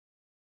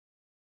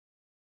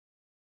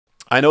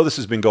I know this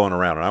has been going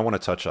around, and I want to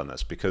touch on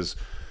this because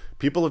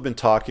people have been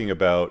talking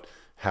about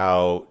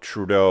how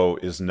Trudeau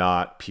is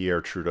not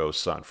Pierre Trudeau's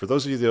son. For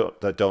those of you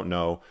that don't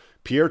know,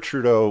 Pierre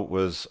Trudeau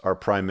was our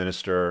prime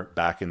minister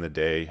back in the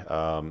day,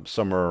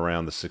 somewhere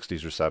around the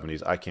 60s or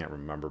 70s. I can't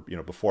remember, you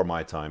know, before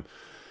my time.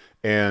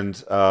 And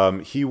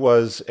he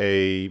was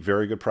a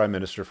very good prime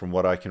minister from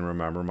what I can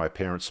remember. My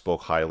parents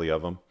spoke highly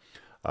of him.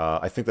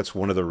 I think that's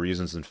one of the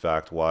reasons, in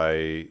fact,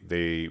 why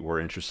they were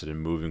interested in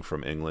moving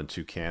from England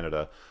to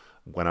Canada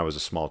when I was a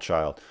small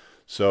child.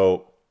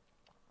 So,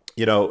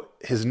 you know,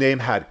 his name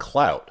had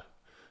clout.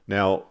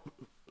 Now,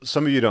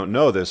 some of you don't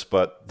know this,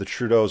 but the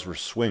Trudeaus were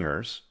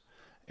swingers,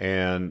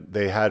 and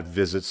they had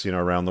visits, you know,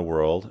 around the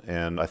world.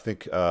 And I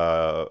think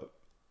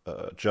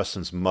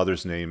Justin's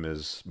mother's name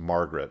is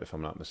Margaret, if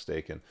I'm not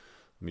mistaken.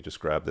 Let me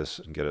just grab this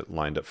and get it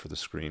lined up for the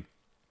screen.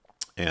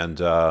 And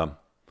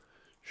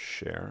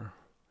share.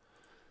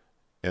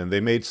 And they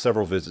made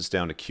several visits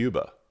down to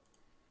Cuba.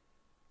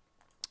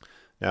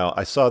 Now,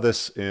 I saw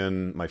this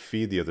in my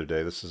feed the other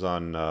day. This is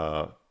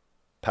on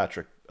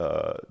Patrick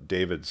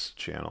David's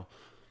channel.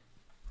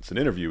 It's an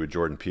interview with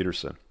Jordan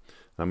Peterson.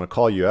 And I'm going to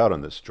call you out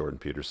on this, Jordan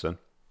Peterson.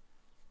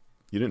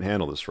 You didn't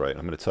handle this right.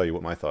 I'm going to tell you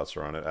what my thoughts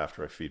are on it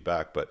after I feed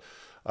back. But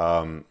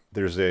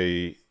there's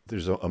a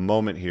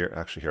moment here.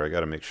 Actually, here, I got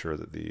to make sure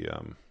that the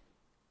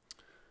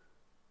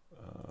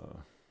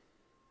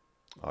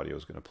audio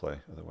is going to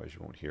play. Otherwise, you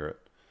won't hear it.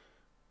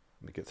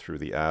 Let me get through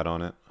the ad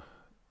on it.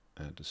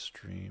 Add to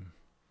stream.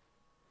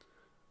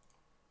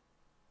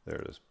 There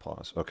it is.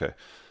 Pause. Okay.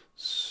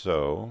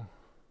 So,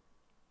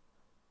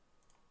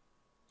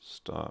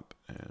 stop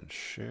and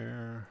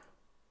share.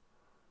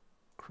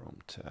 Chrome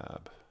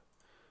tab.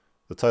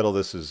 The title of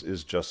this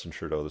is Justin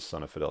Trudeau, the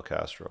son of Fidel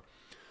Castro.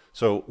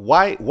 So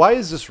why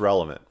is this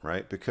relevant,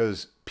 right?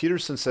 Because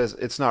Peterson says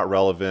it's not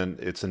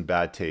relevant, it's in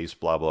bad taste,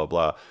 blah, blah,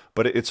 blah.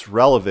 But it's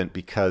relevant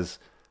because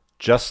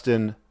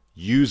Justin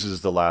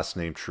uses the last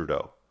name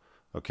Trudeau,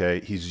 okay?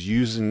 He's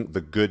using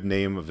the good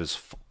name of his,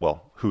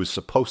 well, who is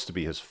supposed to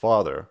be his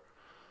father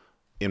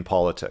in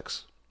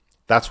politics.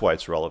 That's why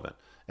it's relevant,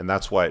 and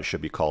that's why it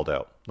should be called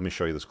out. Let me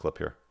show you this clip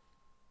here.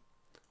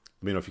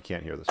 Let me know if you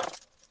can't hear this.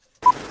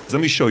 Let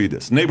me show you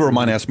this. A neighbor of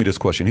mine asked me this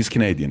question. He's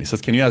Canadian. He says,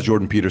 can you ask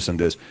Jordan Peterson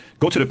this?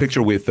 Go to the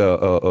picture with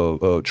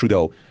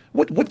Trudeau.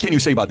 What can you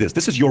say about this?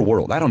 This is your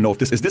world. I don't know if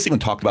this, is this even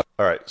talked about?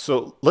 All right,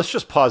 so let's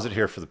just pause it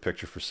here for the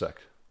picture for a sec.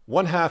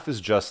 One half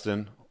is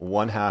Justin,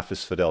 one half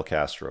is Fidel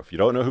Castro. If you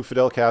don't know who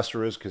Fidel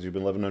Castro is because you've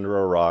been living under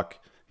a rock,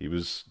 he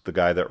was the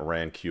guy that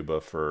ran Cuba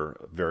for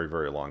a very,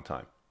 very long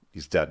time.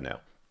 He's dead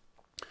now.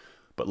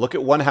 But look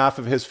at one half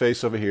of his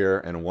face over here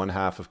and one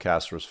half of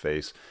Castro's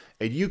face,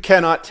 and you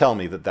cannot tell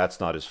me that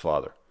that's not his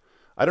father.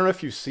 I don't know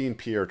if you've seen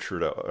Pierre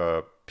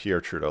Trudeau.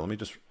 Let me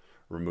just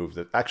remove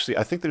that. Actually,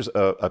 I think there's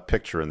a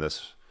picture in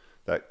this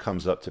that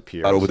comes up to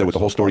Pierre. Over there with the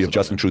whole story of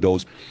Justin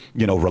Trudeau's,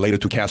 you know,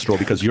 related to Castro,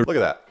 because you're... Look at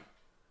that.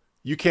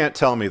 You can't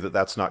tell me that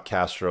that's not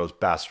Castro's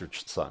bastard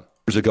son.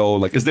 Years ago,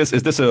 like, is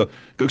this a...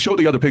 Show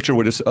the other picture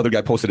where this other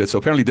guy posted it. So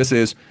apparently this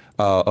is...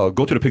 go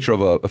to the picture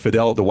of a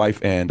Fidel, the wife,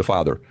 and the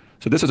father.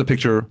 So this is a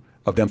picture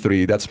of them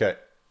three. That's... Okay.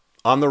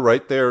 On the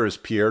right there is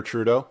Pierre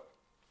Trudeau.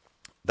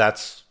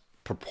 That's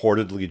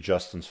purportedly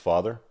Justin's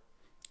father.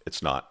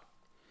 It's not.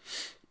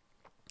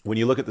 When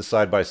you look at the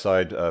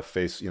side-by-side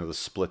face, you know, the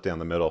split down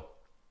the middle,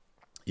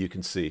 you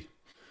can see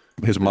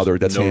his mother.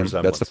 That's no him.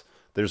 Resemblance.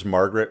 There's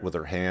Margaret with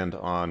her hand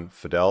on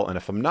Fidel, and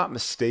if I'm not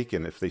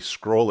mistaken, if they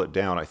scroll it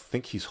down, I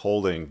think he's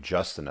holding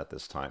Justin at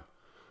this time.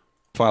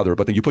 Father,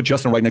 but then you put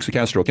Justin right next to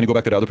Castro. Can you go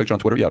back to the other picture on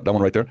Twitter? Yeah, that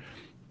one right there.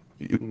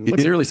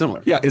 Looks really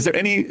similar. Yeah. Is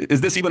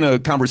this even a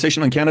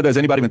conversation in Canada? Is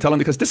anybody even telling?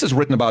 Because this is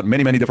written about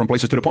many, many different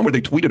places to the point where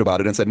they tweeted about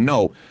it and said,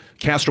 no,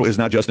 Castro is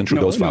not Justin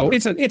Trudeau's father. No,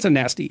 it's a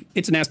nasty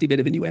bit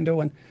of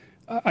innuendo, and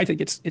I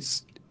think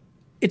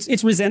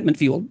it's resentment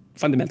fueled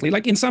fundamentally.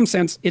 Like, in some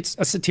sense, it's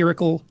a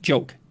satirical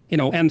joke, you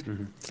know,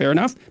 and fair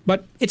enough,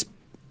 but it's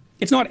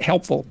not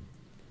helpful.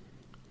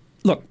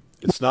 Look,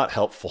 it's not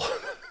helpful.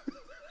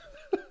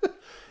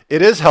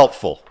 It is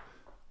helpful.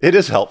 It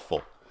is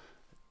helpful.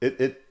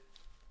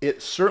 It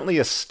certainly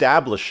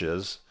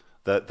establishes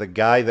that the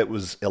guy that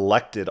was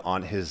elected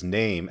on his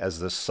name as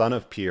the son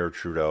of Pierre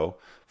Trudeau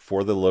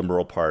for the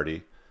Liberal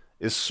Party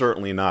is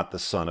certainly not the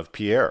son of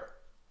Pierre.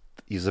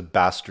 He's a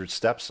bastard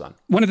stepson.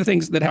 One of the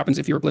things that happens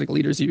if you're a political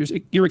leader is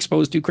you're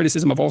exposed to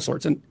criticism of all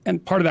sorts,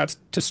 and part of that's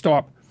to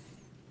stop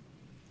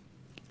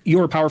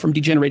your power from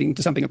degenerating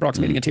to something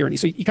approximating a tyranny.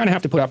 So you kind of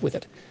have to put up with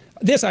it.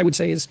 This, I would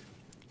say, is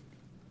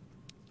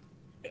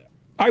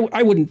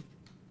I wouldn't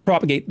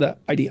propagate the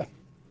idea.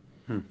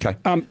 Okay.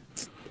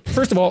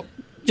 First of all,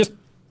 just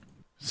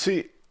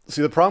see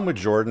the problem with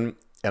Jordan,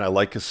 and I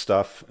like his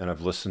stuff, and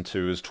I've listened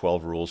to his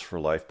 12 Rules for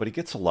Life, but he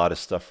gets a lot of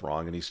stuff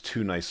wrong, and he's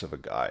too nice of a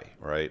guy,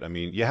 right? I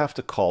mean, you have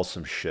to call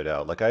some shit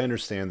out. Like, I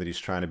understand that he's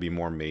trying to be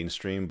more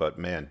mainstream, but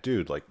man,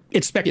 dude, like,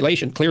 it's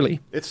speculation. Clearly,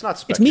 it's not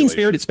speculation. It's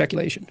mean-spirited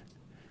speculation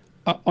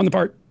on the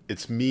part.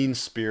 It's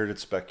mean-spirited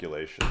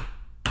speculation.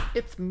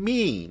 It's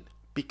mean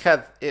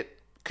because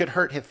it could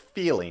hurt his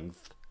feelings.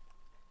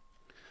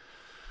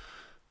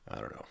 I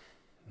don't know.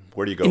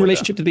 Where do you go in with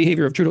relationship to the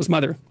behavior of Trudeau's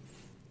mother.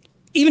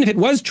 Even if it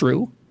was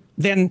true,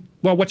 then,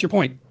 well, what's your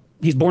point?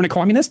 He's born a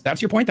communist?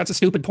 That's your point? That's a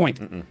stupid point.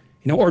 You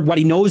know, or what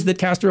he knows that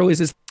Castro is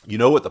his... You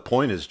know what the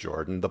point is,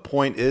 Jordan? The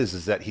point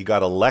is that he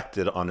got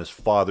elected on his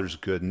father's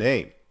good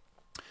name.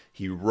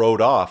 He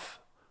wrote off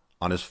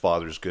on his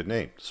father's good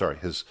name. Sorry,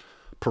 his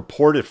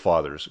purported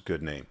father's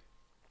good name.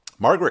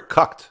 Margaret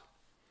cucked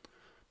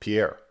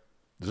Pierre.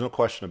 There's no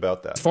question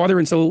about that. Father,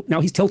 and so now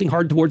he's tilting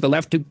hard toward the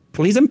left to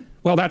please him.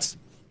 Well, that's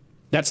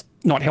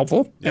not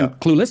helpful and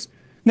clueless.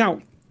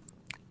 Now,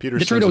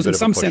 Peterson's the Trudeaus in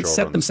some sense pushover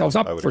set on themselves this.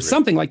 I up would for agree.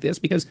 something like this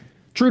because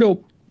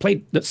Trudeau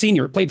the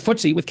senior played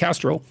footsie with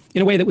Castro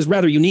in a way that was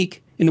rather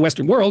unique in the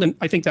Western world, and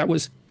I think that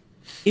was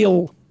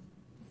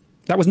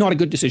that was not a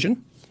good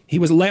decision. He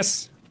was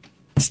less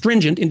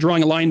stringent in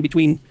drawing a line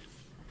between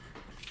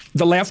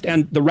the left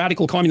and the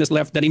radical communist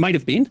left than he might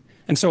have been.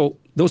 And so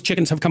those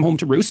chickens have come home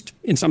to roost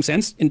in some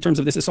sense in terms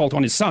of this assault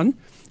on his son.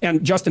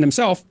 And Justin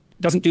himself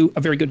doesn't do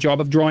a very good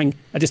job of drawing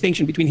a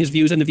distinction between his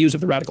views and the views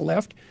of the radical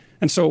left.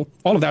 And so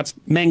all of that's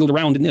mangled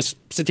around in this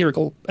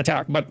satirical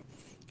attack, but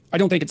I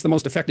don't think it's the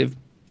most effective.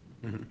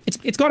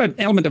 It's got an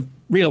element of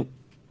real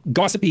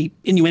gossipy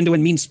innuendo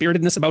and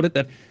mean-spiritedness about it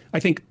that I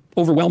think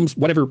overwhelms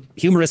whatever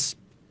humorous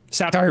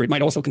satire it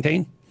might also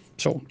contain.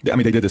 So I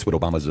mean, they did this with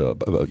Obama's,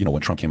 you know,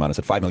 when Trump came out and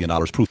said $5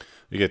 million proof.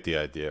 You get the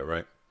idea,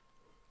 right?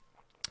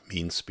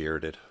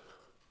 Mean-spirited.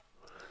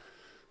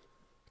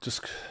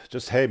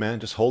 Just hey, man,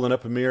 just holding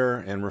up a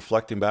mirror and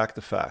reflecting back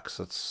the facts.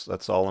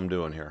 That's all I'm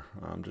doing here.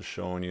 I'm just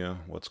showing you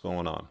what's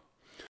going on.